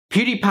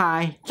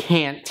PewDiePie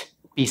can't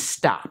be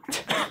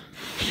stopped.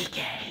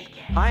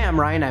 Hi, I'm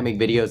Ryan. I make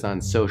videos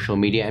on social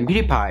media, and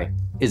PewDiePie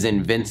is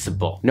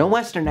invincible. No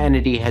Western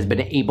entity has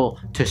been able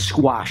to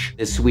squash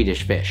this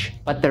Swedish fish.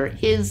 But there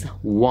is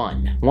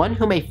one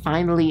who may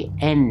finally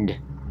end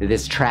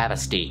this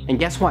travesty. And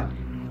guess what?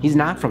 He's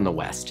not from the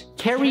West.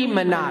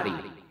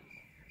 Carryminati.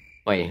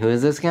 Wait, who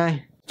is this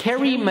guy?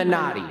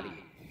 Carryminati.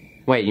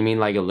 Wait, you mean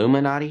like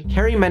Illuminati?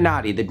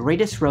 Carryminati, the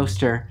greatest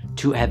roaster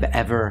to have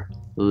ever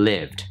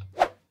lived.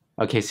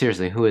 Okay,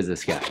 seriously, who is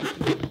this guy?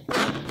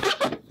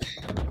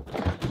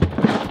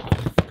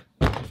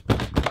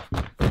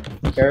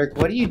 Eric,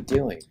 what are you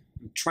doing?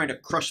 I'm trying to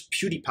crush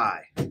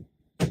PewDiePie.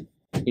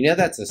 You know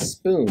that's a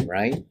spoon,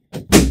 right?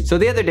 So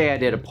the other day I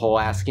did a poll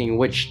asking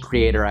which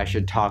creator I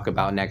should talk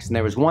about next, and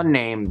there was one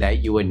name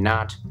that you would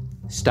not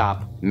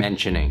stop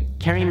mentioning.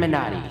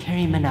 Carryminati,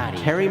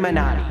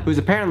 who's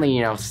apparently,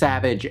 you know,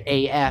 savage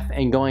AF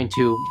and going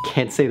to,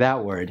 can't say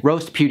that word,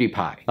 roast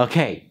PewDiePie.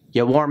 Okay,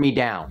 you wore me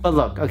down. But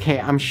look, okay,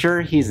 I'm sure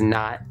he's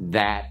not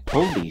that,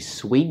 holy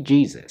sweet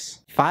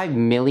Jesus. 5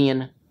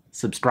 million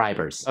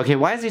subscribers. Okay,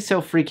 why is he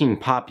so freaking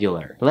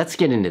popular? Let's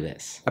get into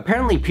this.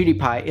 Apparently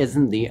PewDiePie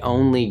isn't the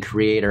only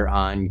creator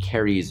on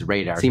Carry's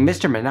radar. See,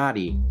 Mr.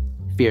 Minati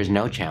fears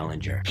no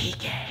challenger.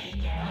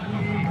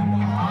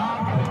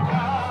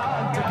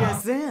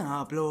 कैसे हैं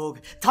आप लोग?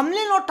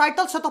 Thumbnail और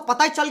title से तो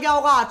पता ही चल गया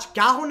होगा आज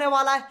क्या होने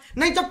वाला है।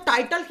 नहीं जब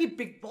title he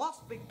big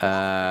boss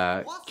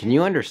can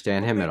you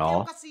understand him at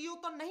all?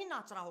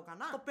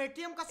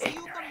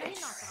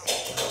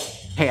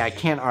 Hey, I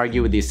can't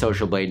argue with these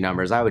social blade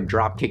numbers. I would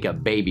drop kick a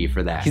baby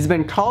for that. He's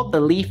been called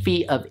the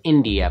Leafy of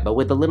India, but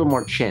with a little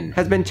more chin.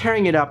 Has been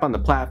tearing it up on the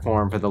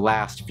platform for the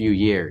last few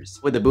years.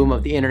 With the boom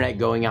of the internet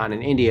going on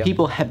in India,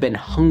 people have been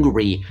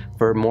hungry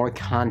for more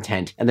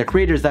content, and the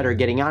creators that are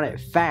getting on it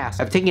fast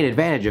have taken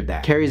advantage of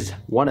that. Carry's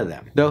one of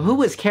them. Though who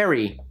was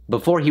Carry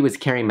before he was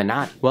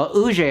Carryminati? Well,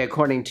 Ujay,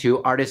 according to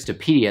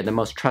Artistopedia, the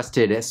most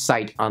trusted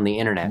site on the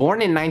internet.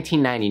 Born in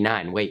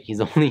 1999. Wait,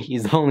 he's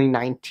only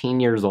 19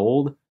 years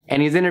old?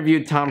 And he's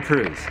interviewed Tom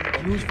Cruise.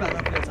 Huge fan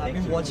of his. I've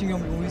been watching your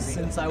movies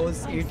since I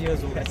was 8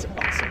 years old. That's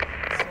awesome.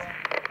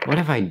 What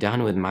have I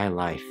done with my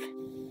life?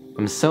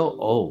 I'm so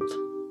old.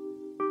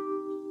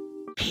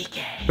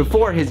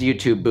 Before his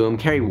YouTube boom,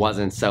 Carry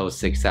wasn't so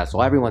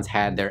successful. Everyone's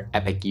had their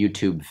epic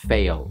YouTube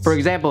fails. For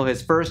example,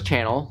 his first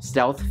channel,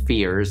 Stealth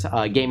Fears,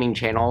 a gaming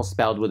channel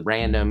spelled with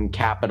random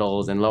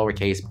capitals and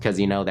lowercase because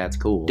you know that's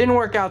cool, didn't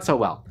work out so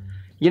well.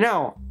 You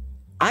know,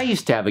 I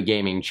used to have a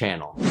gaming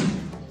channel.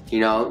 You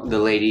know, the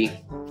lady,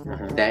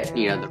 that,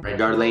 you know, the red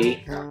guard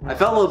lady. I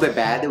felt a little bit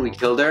bad that we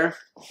killed her.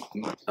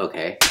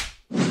 Okay.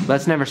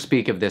 Let's never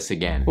speak of this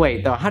again.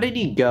 Wait, though, how did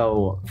he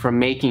go from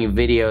making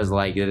videos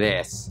like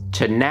this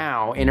to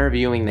now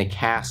interviewing the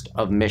cast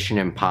of Mission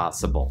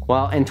Impossible?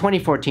 Well, in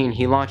 2014,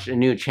 he launched a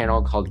new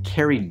channel called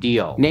Carry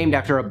Deal, named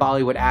after a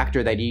Bollywood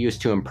actor that he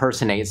used to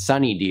impersonate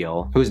Sunny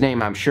Deol, whose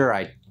name I'm sure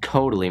I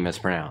totally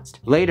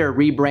mispronounced. Later,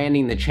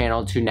 rebranding the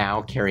channel to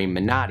now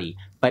Carryminati.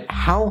 But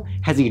how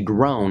has he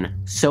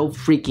grown so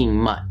freaking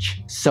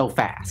much, so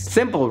fast?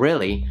 Simple,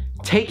 really.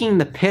 Taking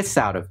the piss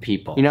out of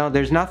people. You know,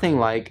 there's nothing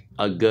like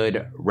a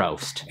good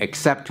roast,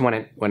 except when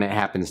it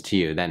happens to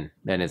you, then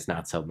it's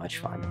not so much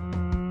fun.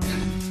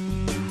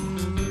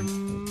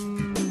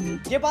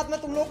 ये बात मैं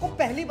तुम लोगों को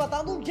पहले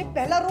बता दूं, ये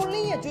पहला रोल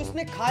नहीं है जो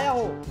इसने खाया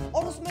हो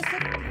और उसमें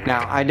से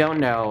Now, I don't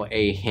know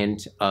a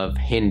hint of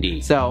Hindi,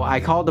 so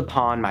I called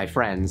upon my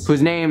friends,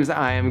 whose names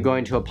I am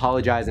going to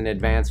apologize in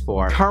advance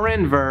for,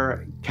 Karan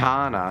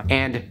Kana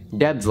and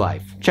Deb's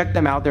Life. Check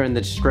them out, they're in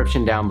the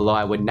description down below.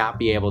 I would not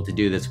be able to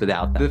do this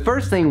without them. The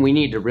first thing we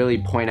need to really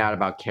point out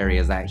about Carry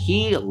is that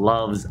he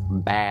loves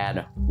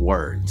bad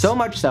words. So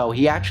much so,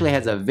 he actually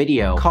has a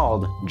video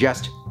called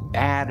Just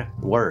Bad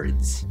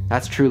Words.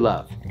 That's true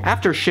love.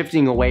 After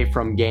shifting away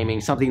from gaming,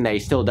 something that he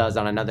still does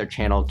on another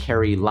channel,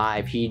 Carry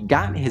Live, he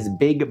got his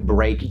big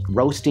break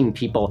roasting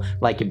people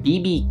like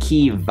BB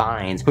Key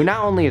Vines, who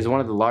not only is one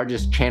of the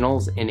largest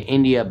channels in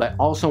India, but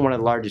also one of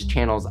the largest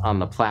channels on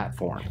the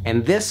platform.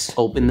 And this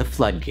opened the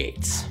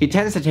floodgates. He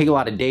tends to take a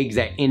lot of digs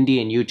at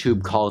Indian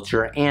YouTube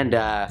culture and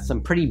some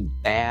pretty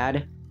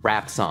bad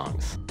rap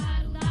songs.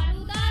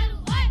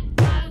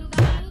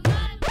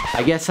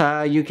 I guess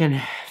you can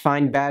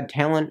find bad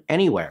talent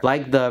anywhere.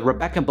 Like the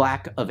Rebecca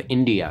Black of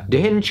India.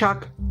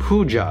 Dhinchak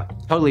Pooja.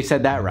 Totally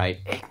said that right.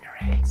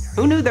 Ignorance.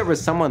 Who knew there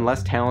was someone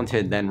less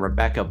talented than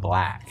Rebecca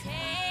Black?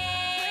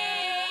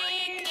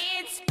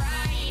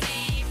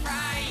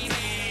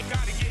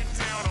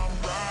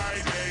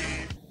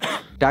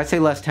 Did I say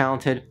less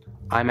talented?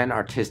 I meant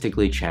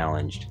artistically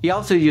challenged. He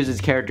also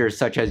uses characters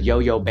such as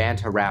Yo-Yo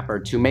Banta Rapper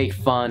to make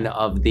fun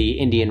of the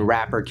Indian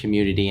rapper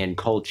community and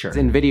culture.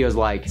 In videos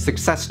like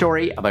Success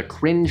Story of a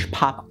Cringe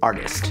Pop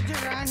Artist.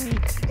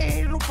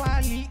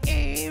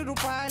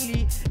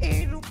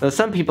 Though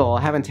some people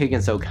haven't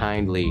taken so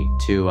kindly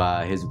to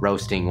his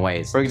roasting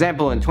ways. For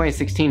example, in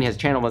 2016, his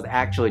channel was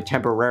actually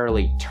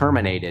temporarily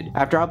terminated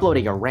after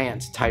uploading a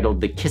rant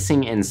titled The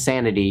Kissing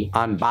Insanity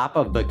on Bop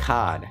of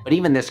Bakad. But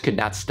even this could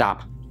not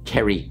stop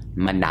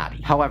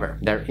Carryminati. However,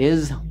 there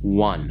is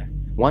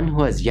one one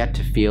who has yet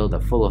to feel the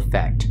full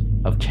effect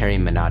of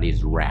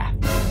Carryminati's wrath.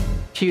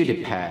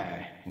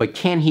 PewDiePie. But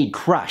can he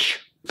crush?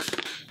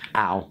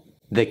 Ow.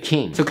 The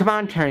king. So come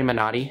on,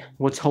 Carryminati,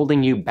 what's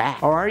holding you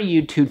back? Or are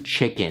you too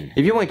chicken?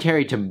 If you want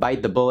Carry to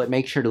bite the bullet,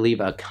 make sure to leave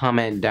a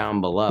comment down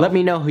below. Let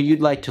me know who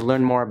you'd like to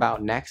learn more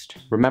about next.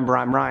 Remember,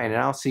 I'm Ryan,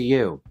 and I'll see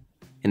you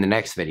in the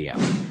next video.